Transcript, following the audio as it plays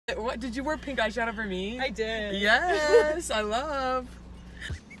What, did you wear pink eyeshadow for me? I did. Yes, I love.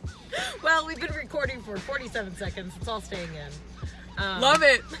 Well, we've been recording for 47 seconds. It's all staying in. Love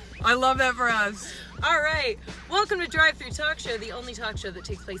it. I love that for us. All right. Welcome to Drive-Thru Talk Show, the only talk show that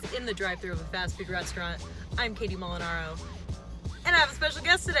takes place in the drive-thru of a fast food restaurant. I'm Katie Molinaro, and I have a special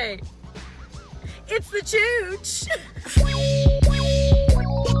guest today. It's the Chooch.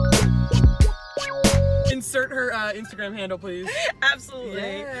 Insert her Instagram handle, please. Absolutely.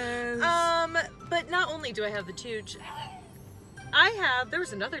 Yes. But not only do I have the Chooch, there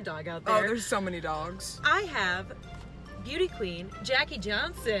was another dog out there. Oh, there's so many dogs. I have beauty queen Jackie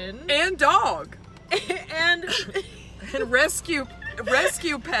Johnson. And dog. and rescue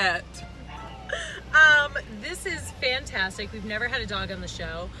pet. This is fantastic. We've never had a dog on the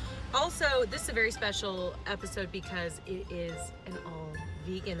show. Also, this is a very special episode because it is an all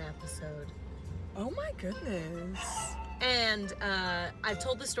vegan episode. Oh my goodness. And I've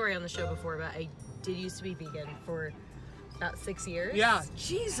told the story on the show before, but I did used to be vegan for about 6 years. Yeah,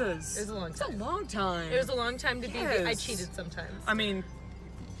 Jesus. It was a long time. It's a long time. It was a long time to be vegan. I Yes. cheated sometimes. I mean,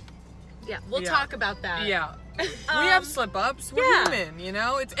 Yeah, we'll Yeah. talk about that. yeah. We have slip-ups. We're yeah. human, you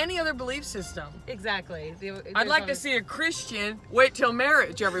know? It's any other belief system. Exactly. I'd like to see a Christian wait till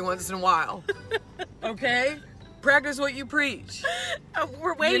marriage every once in a while. Okay? Practice what you preach.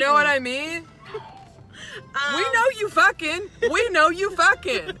 We're waiting. You know what I mean? We know you fucking. We know you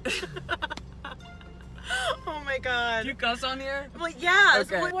fucking. Oh my god. You cuss on here? Well, yeah.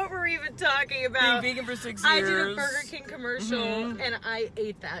 Okay. So what were we even talking Being about? vegan for 6 years. I did a Burger King commercial Mhm. and I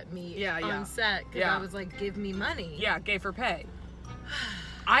ate that meat on set because Yeah. I was like, give me money. Yeah, gay for pay.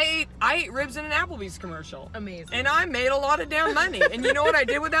 I ate ribs in an Applebee's commercial. Amazing. And I made a lot of damn money. And you know what I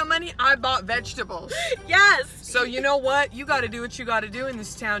did with that money? I bought vegetables. Yes. So you know what? You got to do what you got to do in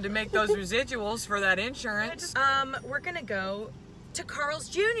this town to make those residuals for that insurance. We're gonna go to Carl's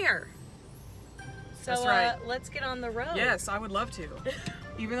Jr. So That's right. Let's get on the road. Yes, I would love to.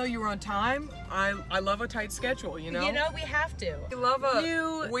 Even though you were on time, I love a tight schedule, you know? You know, we have to. We love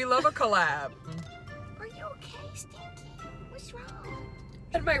a collab. Are you okay, Stinky? What's wrong?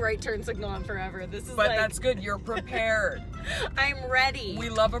 Had my right turn signal on forever. This is But like, that's good. You're prepared. I'm ready. We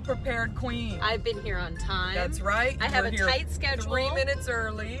love a prepared queen. I've been here on time. That's right. I have We're a here tight schedule. 3 minutes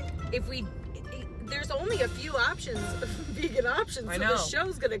early. There's only a few options, vegan options, I so know. the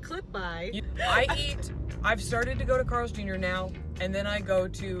show's gonna clip by. I've started to go to Carl's Jr. now, and then I go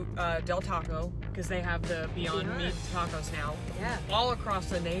to Del Taco, because they have the Beyond Meat tacos now. Yeah. All across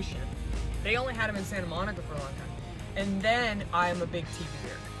the nation. They only had them in Santa Monica for a long time. And then I'm a big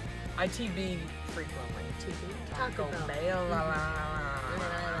TB'er. I TB frequently. Taco Bell.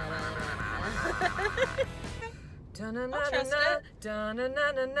 trust it.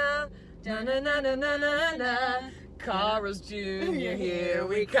 Carl's Jr. here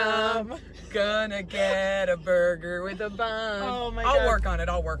we come. Gonna get a burger with a bun. Oh my I'll God. work on it.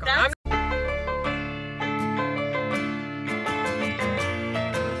 I'm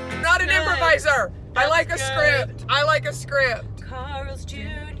not an improviser. I like a good. script. I like a script. Carl's Jr.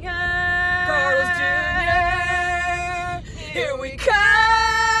 Carl's Jr. Here we come.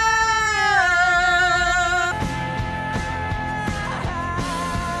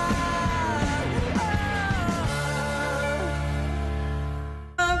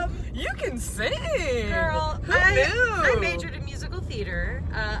 You can sing. Girl, Who I knew? majored in musical theater.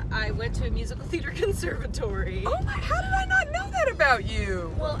 I went to a musical theater conservatory. Oh my, how did I not know that about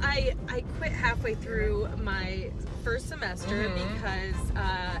you? Well, I quit halfway through my first semester because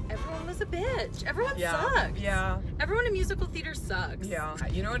everyone was a bitch. Everyone sucks. Yeah. Everyone in musical theater sucks. Yeah.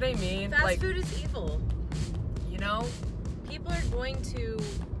 You know what I mean? Fast food is evil. You know? People are going to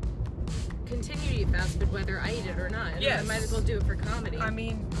continue to eat fast food whether I eat it or not. And Yes. I might as well do it for comedy. I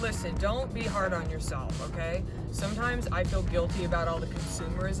mean, listen, don't be hard on yourself, okay? Sometimes I feel guilty about all the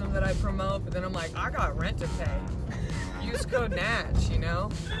consumerism that I promote, but then I'm like, I got rent to pay. Use code Natch, you know?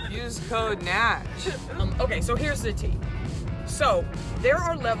 Use code Natch. Okay, so here's the tea. So, there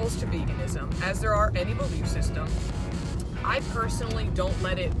are levels to veganism, as there are any belief system. I personally don't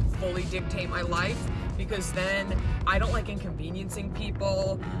let it fully dictate my life, because then I don't like inconveniencing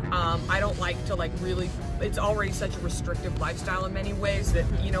people. I don't like to it's already such a restrictive lifestyle in many ways that,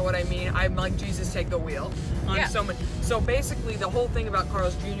 you know what I mean? I'm like, Jesus, take the wheel. Yeah. So basically the whole thing about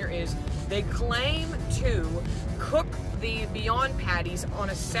Carl's Jr. is they claim to cook the Beyond patties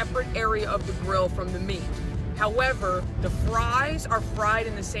on a separate area of the grill from the meat. However, the fries are fried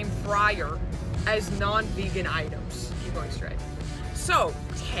in the same fryer as non-vegan items. Keep going straight. So,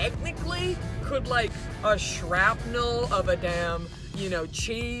 technically, could like a shrapnel of a damn,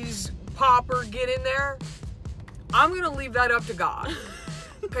 cheese popper get in there? I'm gonna leave that up to God.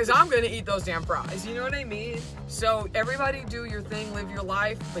 because I'm gonna eat those damn fries. You know what I mean? So everybody do your thing, live your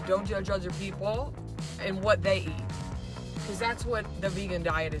life, but don't judge other people and what they eat. Because that's what the vegan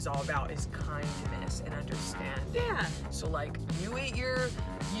diet is all about, is kindness and understanding. Yeah. So like, you eat your,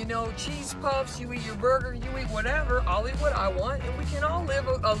 cheese puffs, you eat your burger, you eat whatever, I'll eat what I want, and we can all live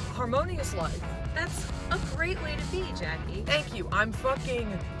a harmonious life. That's a great way to be, Jackie. Thank you. I'm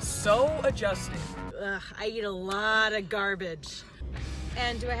fucking so adjusted. Ugh, I eat a lot of garbage.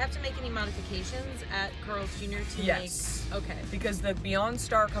 And do I have to make any modifications at Carl's Jr. to Yes. make? Okay. Because the Beyond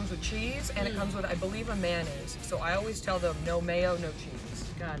Star comes with cheese, and it comes with, I believe, a mayonnaise. So I always tell them, no mayo, no cheese.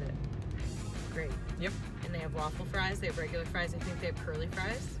 Got it. Great. Yep. And they have waffle fries. They have regular fries. I think they have curly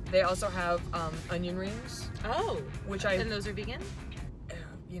fries. They also have onion rings. Oh. And those are vegan?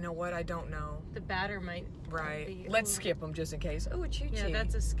 You know what? I don't know. The batter might. Right. Be, Let's skip them just in case. Oh, a choo-choo. Yeah,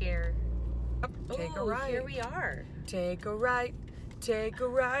 that's a scare. Take a Ooh, right. Here we are. Take a right. Take a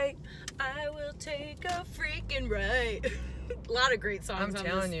right. I will take a freaking right. A lot of great songs I'm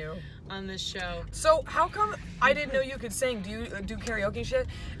telling you. On this show. So how come I didn't know you could sing? Do you do karaoke shit?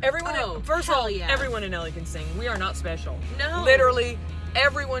 Everyone, first of all, yeah. everyone in LA can sing. We are not special. No. Literally,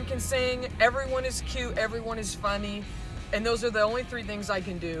 everyone can sing. Everyone is cute. Everyone is funny. And those are the only 3 things I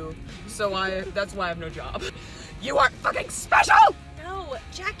can do. So that's why I have no job. You aren't fucking special! No,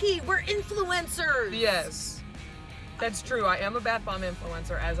 Jackie, we're influencers. Yes. That's true. I am a bath bomb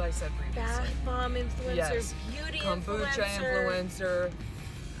influencer, as I said previously. Bath bomb influencer, Yes. beauty Kombucha influencer.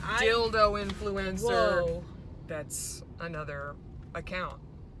 dildo influencer. Whoa. That's another account.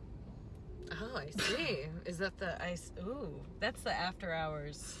 Oh, I see. Is that the ice? Ooh, that's the after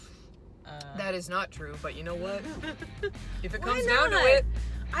hours. That is not true, but you know what? If it Why comes down to not? it,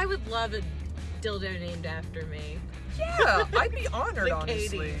 I would love a dildo named after me. yeah, I'd be honored, Like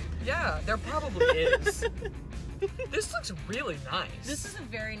honestly. Katie. Yeah, there probably is. This looks really nice. This is a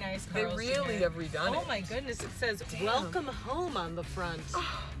very nice They Carl's really Jr. have redone it. Oh my goodness, it says Damn. welcome home on the front.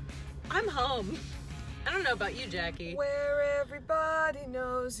 I'm home. I don't know about you, Jackie. Where everybody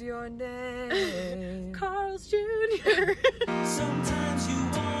knows your name. Carl's Jr. Sometimes you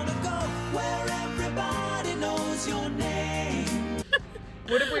wanna go where everybody knows your name.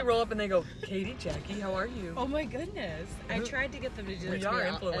 What if we roll up and they go, Katie, Jackie, how are you? Oh my goodness. I tried to get them to do We this are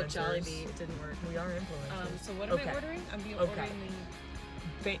at influencers. Jollibee. It didn't work. We are influencers. So what am Okay. I ordering? I'm Okay. ordering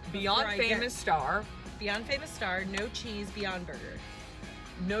the Beyond I Famous Star, Beyond Famous Star, no cheese, Beyond Burger.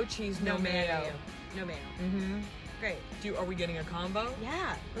 no cheese, no mayo. No mayo. Mm-hmm. Great. Are we getting a combo?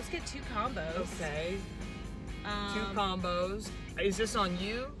 Yeah, let's get 2 combos. Okay. 2 combos. Is this on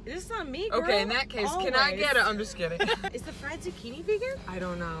you? This is on me, girl. Okay, in that case, can I Always. get it? I'm just kidding. Is the fried zucchini vegan? I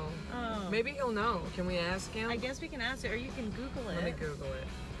don't know. Oh. Maybe he'll know. Can we ask him? I guess we can ask it, or you can Google it. Let me Google it.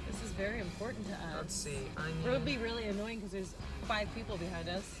 This is very important to us. Let's see. It would be really annoying because there's 5 people behind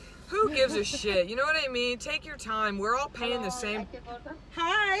us. Who gives a shit? You know what I mean? Take your time. We're all paying the same.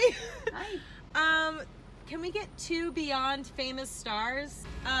 Hi. Hi. Can we get 2 Beyond Famous Stars?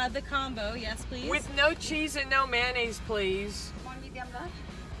 The combo, yes, please. With no cheese and no mayonnaise, please. One medium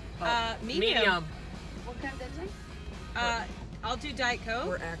large. Medium. What kind of drink? I'll do Diet Coke.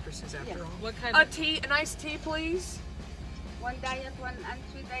 We're actresses after Yeah. all. What kind A of? tea, a nice tea, please. One diet, one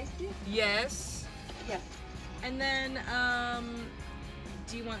unsweet iced tea? Yes. Yes. And then,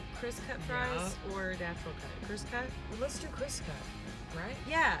 do you want crisp cut fries or natural cut? Crisp cut? Well, let's do crisp cut, right?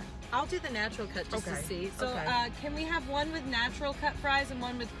 Yeah, I'll do the natural cut just Okay. to see. So, Okay. can we have one with natural cut fries and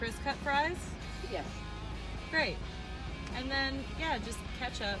one with crisp cut fries? Yes. Great. And then, yeah, just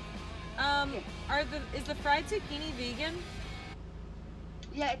ketchup. Yeah. Is the fried zucchini vegan?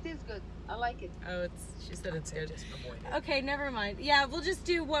 Yeah, it is good. I like it. Oh, she said it's good. Just avoid it. Okay, never mind. Yeah, we'll just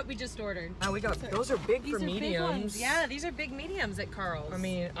do what we just ordered. Now we got, those are big These for are mediums. big ones. Yeah, these are big mediums at Carl's. I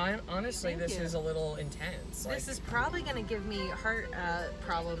mean, honestly, Thank this you. is a little intense. this is probably gonna give me heart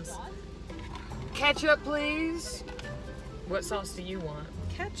problems. Ketchup, please. What sauce do you want?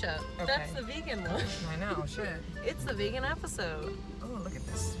 Ketchup. Okay. That's the vegan one. I know, shit. It's the vegan episode. Oh, look at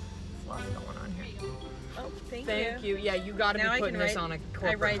this fluff going on here. Oh, thank Thank you. Yeah, you gotta Now I be putting can this write- on a I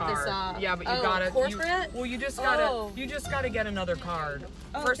corporate write card. this off. Yeah, but you Oh, gotta. corporate? Well, you just gotta. Oh. You just gotta get another card.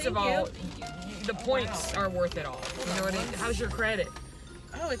 Oh, First of thank all, you. the points are worth it all. You know what I mean? How's your credit?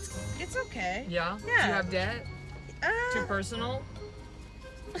 Oh, it's okay. Yeah. Do Yeah. you have debt? Too personal?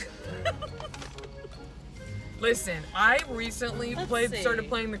 Listen, I recently Let's see. started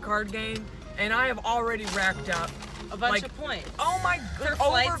playing the card game, and I have already racked up A bunch like, of points. oh my For god, over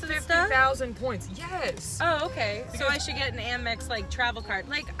flights and 50 stuff? 3,000 points. Yes. Oh, okay. So Because- I should get an Amex like travel card.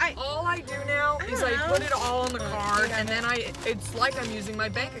 Like All I do now is I don't put know. it all on the card, and then it's like I'm using my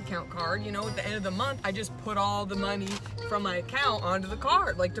bank account card. You know, at the end of the month, I just put all the money from my account onto the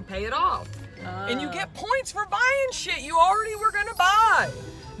card, like to pay it off. And you get points for buying shit you already were gonna buy.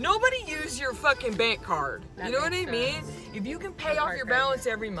 Nobody use your fucking bank card. That You know what I makes mean? sense. If you can pay The off card your credit. balance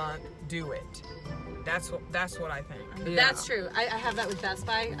every month, do it. That's what I think. Yeah. That's true. I have that with Best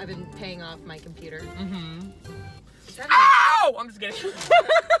Buy. I've been paying off my computer. Mm-hmm. Is that Ow! I'm just kidding.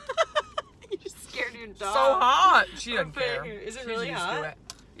 You just scared your dog. So hot. She doesn't Okay. care. Is it She's really used to hot? it.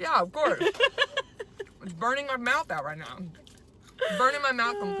 Yeah, of course. It's burning my mouth out right now. It's burning my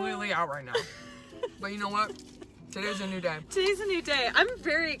mouth completely out right now. But you know what? Today's a new day. Today's a new day. I'm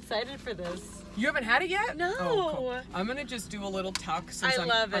very excited for this. You haven't had it yet? No. Oh, cool. I'm gonna just do a little tuck since I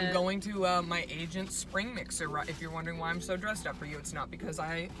love I'm it. going to my agent's spring mixer. If you're wondering why I'm so dressed up for you, it's not because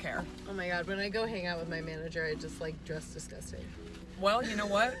I care. Oh my god, when I go hang out with my manager, I just like dress disgusting. Well, you know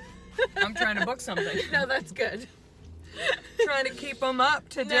what? I'm trying to book something. No, that's good. Trying to keep them up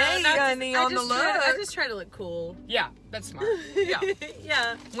today, not honey, on the look. I just try to look cool. Yeah, that's smart. Yeah.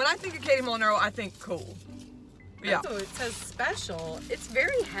 Yeah. When I think of Katie Molinaro, I think cool. Yeah. That's what it says special. It's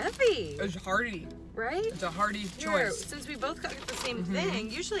very heavy, It's hearty. right? It's a hearty Here, choice. since we both got the same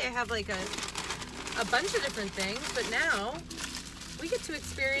thing, usually I have like a bunch of different things, but now we get to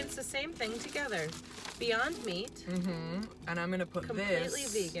experience the same thing together. Beyond Meat, Mm-hmm. And I'm gonna put completely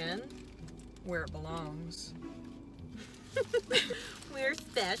this vegan. where it belongs. We're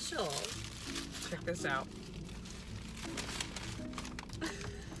special. Check this out.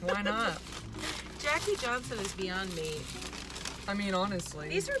 Why not? Jackie Johnson is Beyond Meat. I mean, honestly.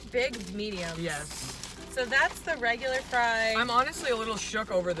 These are big mediums. Yes. So that's the regular fry. I'm honestly a little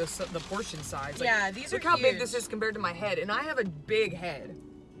shook over the portion size. Like, Yeah, these are look how big huge. this is compared to my head, and I have a big head.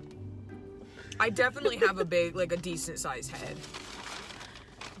 I definitely have a big, like a decent sized head.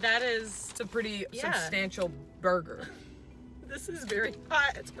 That is. It's a pretty Yeah. substantial burger. This is very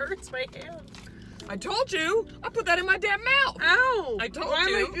hot. It hurts my hand. I told you. I put that in my damn mouth. Ow! I told Why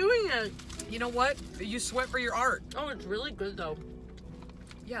you. am I doing it? You know what? You sweat for your art. Oh, it's really good though.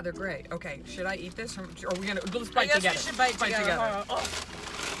 Yeah, they're great. Okay, should I eat this? Or are we gonna let's I bite guess together? we should bite together. together. Oh,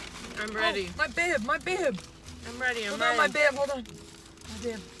 I'm ready. Oh, my bib, my bib. I'm ready. I'm Hold ready. on, my bib. Hold on. My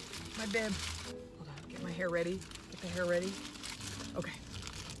bib. My bib. Hold on. Get my hair ready. Get the hair ready. Okay.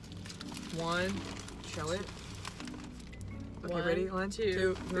 One. Show it. Okay, One, ready? One, two,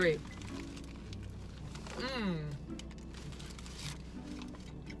 two, three. Mmm.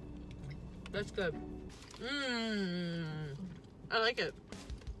 That's good. Mmm. I like it.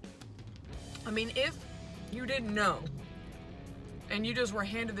 I mean, if you didn't know, and you just were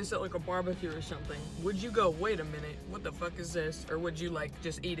handed this at like a barbecue or something, would you go, wait a minute, what the fuck is this? Or would you like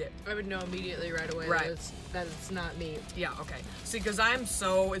just eat it? I would know immediately right away Right. that it's not meat. Yeah, okay. See, because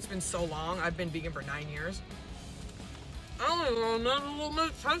it's been so long, I've been vegan for 9 years. I don't even remember what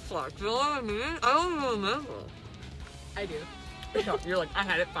it tastes like, you know what I mean? I don't even remember. I do. You're like, I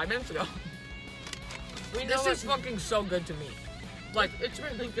had it 5 minutes ago. We know This is fucking so good to me. Like, It's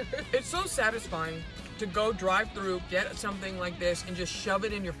really good. it's so satisfying to go drive-through, get something like this, and just shove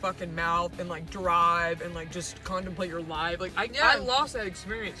it in your fucking mouth and like drive and like just contemplate your life. Like I lost that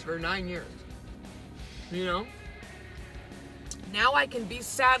experience for 9 years. You know? Now I can be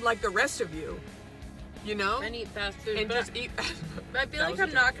sad like the rest of you. You know? And eat fast food. And but just eat. I feel That like was a I'm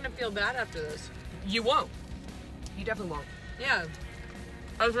joke. not gonna feel bad after this. You won't. You definitely won't. Yeah.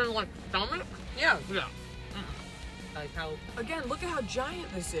 As in like stomach? Yeah. Yeah. Like how. Again, look at how giant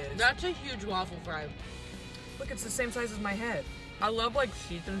this is. That's a huge waffle fry. Look, it's the same size as my head. I love like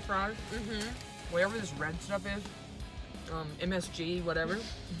seasoned fries. Mm-hmm. Whatever this red stuff is. MSG, whatever.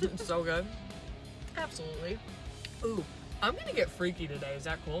 It's so good. Absolutely. Ooh, I'm gonna get freaky today. Is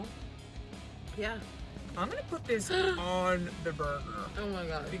that cool? Yeah. I'm gonna put this on the burger Oh my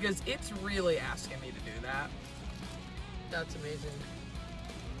god. because it's really asking me to do that. That's amazing.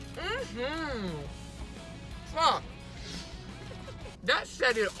 Mm-hmm. Fuck. That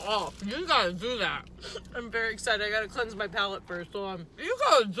set it off. You gotta do that. I'm very excited. I gotta cleanse my palate first. Hold on. You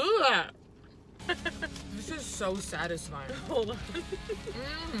gotta do that. This is so satisfying. Hold on.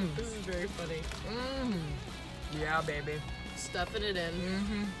 Mmm. This is very funny. Mmm. Yeah, baby. Stuffing it in.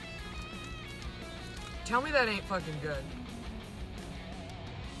 Mm-hmm. Tell me that ain't fucking good.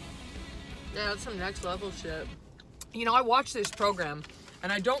 Yeah, that's some next level shit. You know, I watched this program,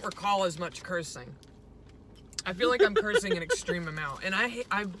 and I don't recall as much cursing. I feel like I'm cursing an extreme amount, and I,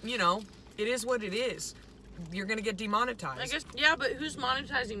 you know, it is what it is. You're gonna get demonetized. I guess, yeah, but who's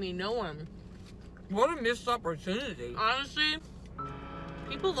monetizing me? No one. What a missed opportunity. Honestly,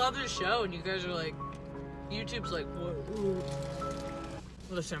 People love this show, and you guys are like, YouTube's like, whoa.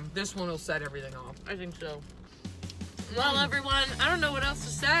 Listen, this one will set everything off. I think so. Well, everyone, I don't know what else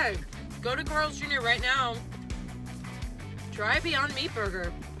to say. Go to Carl's Jr. right now. Try Beyond Meat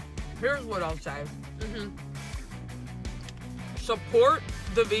Burger. Here's what I'll say. Mm-hmm. Support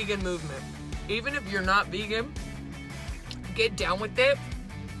the vegan movement. Even if you're not vegan, get down with it.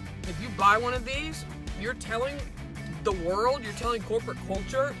 If you buy one of these, you're telling the world, you're telling corporate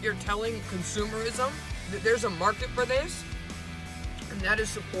culture, you're telling consumerism that there's a market for this, and that is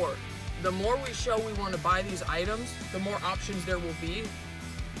support. The more we show we want to buy these items, the more options there will be.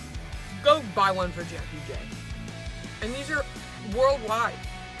 Go buy one for Jackie J. And these are worldwide,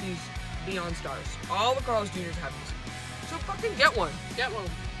 these Beyond Stars. All the Carl's Jr.'s have these. So fucking get one. Get one.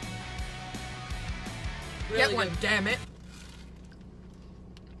 Get Really one, good. damn it.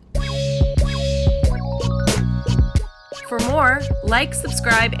 For more, like,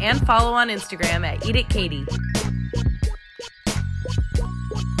 subscribe, and follow on Instagram at Eat It Katie.